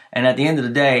dollars. And at the end of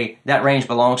the day, that range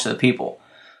belongs to the people.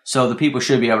 So the people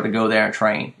should be able to go there and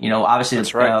train. Obviously,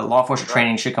 law enforcement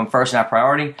training should come first in our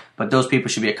priority, but those people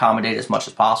should be accommodated as much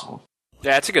as possible.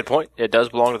 Yeah, that's a good point. It does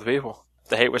belong to the people.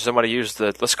 I hate when somebody uses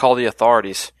let's call the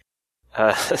authorities.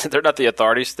 They're not the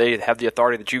authorities. They have the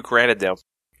authority that you granted them.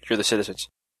 You're the citizens.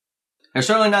 They're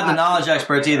certainly not the knowledge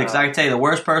experts either, because I can tell you the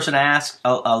worst person to ask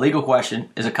a legal question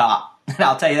is a cop. And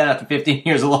I'll tell you that after 15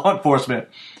 years of law enforcement.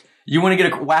 You want to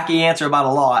get a wacky answer about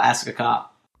a law, ask a cop.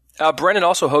 Brannon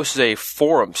also hosts a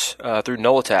forums through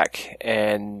NOLATAC,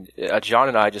 and John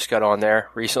and I just got on there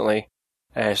recently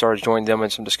and started joining them in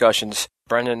some discussions.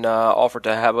 Brannon offered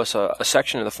to have us a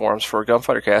section of the forums for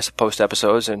Gunfighter Cast to post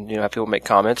episodes and have people make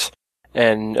comments.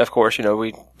 And of course,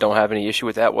 we don't have any issue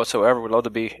with that whatsoever. We'd love to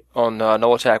be on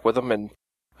NOLATAC with them, and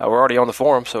we're already on the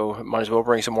forum, so might as well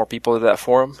bring some more people to that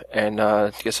forum and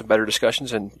get some better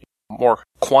discussions and more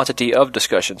quantity of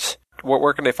discussions.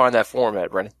 Where can they find that forum at,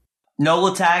 Brannon?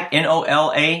 NOLATAC,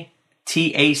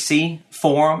 NOLATAC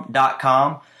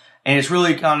forum.com. And it's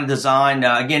really kind of designed,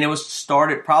 again, it was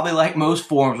started probably like most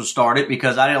forums were started,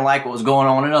 because I didn't like what was going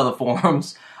on in other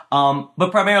forums.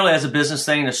 But primarily as a business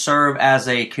thing to serve as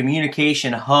a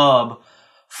communication hub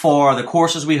for the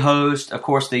courses we host. Of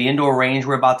course, the indoor range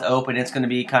we're about to open, it's going to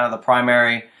be kind of the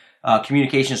primary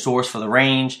communication source for the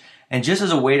range. And just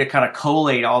as a way to kind of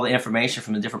collate all the information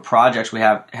from the different projects we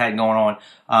have had going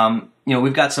on,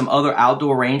 we've got some other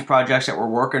outdoor range projects that we're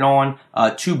working on.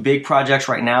 2 big projects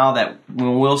right now that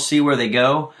we'll see where they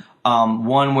go.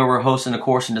 One where we're hosting a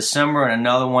course in December, and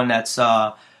another one that's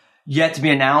yet to be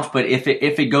announced. But if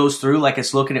it goes through like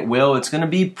it's looking at will, it's going to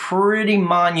be pretty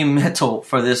monumental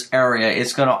for this area.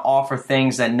 It's going to offer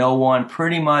things that no one,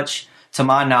 pretty much to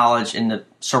my knowledge, in the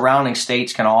surrounding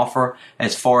states can offer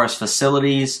as far as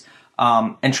facilities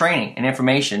and training and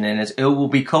information. And it will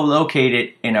be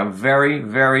co-located in a very,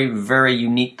 very, very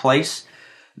unique place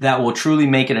that will truly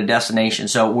make it a destination.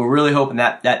 So we're really hoping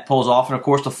that pulls off. And of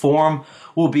course, the forum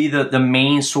will be the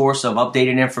main source of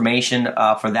updated information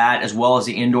for that, as well as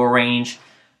the indoor range.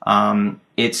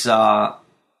 It's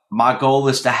my goal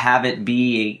is to have it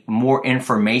be more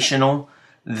informational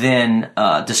than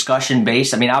discussion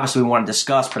based. I mean, obviously we want to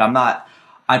discuss, but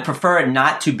I'd prefer it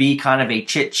not to be kind of a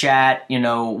chit chat,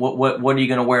 what are you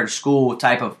going to wear to school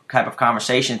type of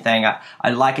conversation thing.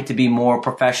 I'd like it to be more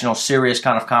professional, serious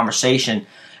kind of conversation.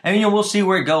 And we'll see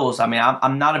where it goes. I mean,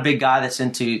 I'm not a big guy that's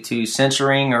into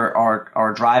censoring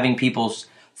or driving people's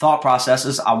thought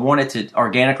processes. I want it to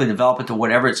organically develop into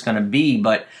whatever it's going to be,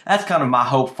 but that's kind of my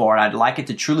hope for it. I'd like it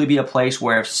to truly be a place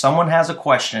where if someone has a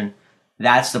question,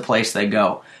 that's the place they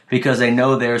go, because they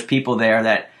know there's people there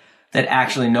that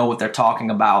actually know what they're talking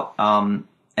about. And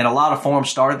a lot of forums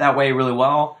started that way really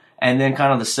well, and then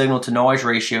kind of the signal to noise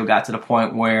ratio got to the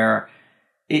point where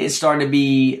it started to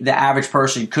be the average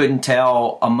person couldn't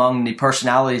tell among the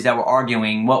personalities that were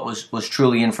arguing what was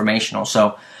truly informational.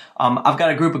 So I've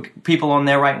got a group of people on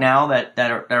there right now that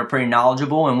are pretty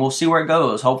knowledgeable, and we'll see where it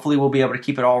goes. Hopefully we'll be able to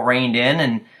keep it all reined in,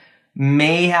 and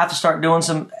may have to start doing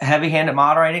some heavy-handed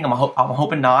moderating. I'm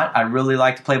hoping not. I'd really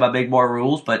like to play by big boy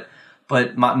rules, but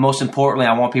most importantly,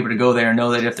 I want people to go there and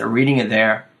know that if they're reading it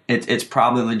there, it's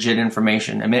probably legit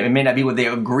information. It may not be what they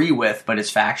agree with, but it's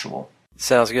factual.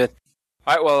 Sounds good.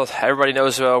 All right, well, everybody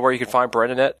knows where you can find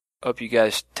Brannon at. Hope you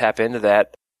guys tap into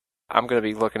that. I'm going to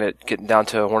be looking at getting down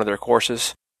to one of their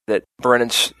courses that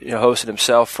Brannon's hosted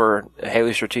himself for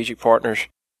Haley Strategic Partners.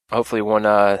 Hopefully one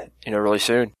really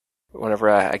soon, whenever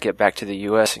I get back to the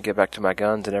U.S. and get back to my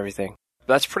guns and everything.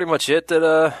 That's pretty much it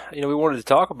that we wanted to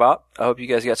talk about. I hope you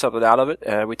guys got something out of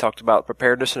it. We talked about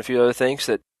preparedness and a few other things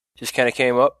that just kind of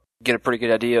came up. Get a pretty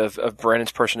good idea of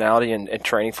Brannon's personality and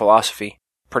training philosophy.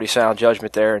 Pretty sound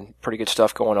judgment there and pretty good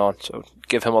stuff going on. So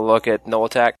give him a look at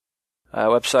NOLATAC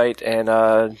website and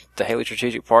the Haley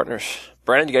Strategic Partners.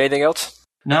 Brannon, you got anything else?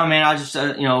 No, man. I just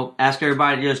ask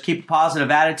everybody to just keep a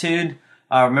positive attitude.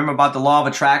 Remember about the law of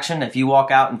attraction. If you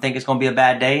walk out and think it's going to be a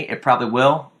bad day, it probably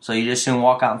will. So you just soon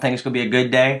walk out and think it's going to be a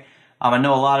good day. I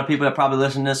know a lot of people that probably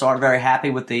listen to this aren't very happy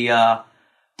with the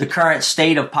current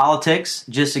state of politics.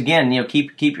 Just again,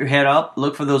 keep your head up.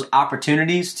 Look for those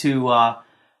opportunities to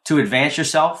advance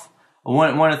yourself. One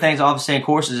of the things I often say in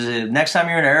courses is next time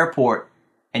you're in an airport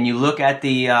and you look at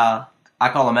the I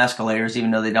call them escalators,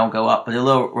 even though they don't go up, but they're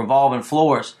little revolving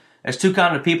floors. There's 2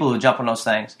 kinds of people who jump on those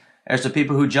things. There's the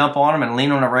people who jump on them and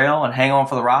lean on the rail and hang on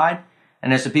for the ride.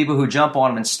 And there's the people who jump on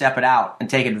them and step it out and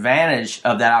take advantage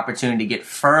of that opportunity to get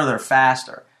further,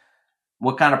 faster.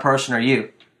 What kind of person are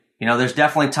you? There's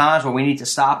definitely times where we need to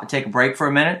stop and take a break for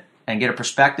a minute and get a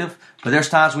perspective. But there's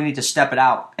times we need to step it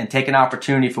out and take an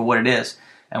opportunity for what it is.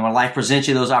 And when life presents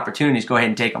you those opportunities, go ahead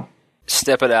and take them.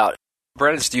 Step it out.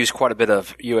 Brannon's used quite a bit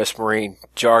of U.S. Marine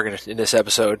jargon in this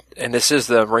episode. And this is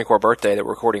the Marine Corps birthday that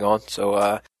we're recording on.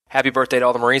 So, happy birthday to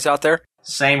all the Marines out there.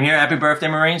 Same here. Happy birthday,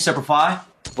 Marines. Semper Fi.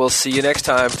 We'll see you next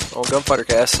time on Gunfighter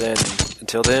Cast. And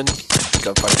until then,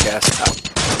 Gunfighter Cast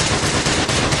out.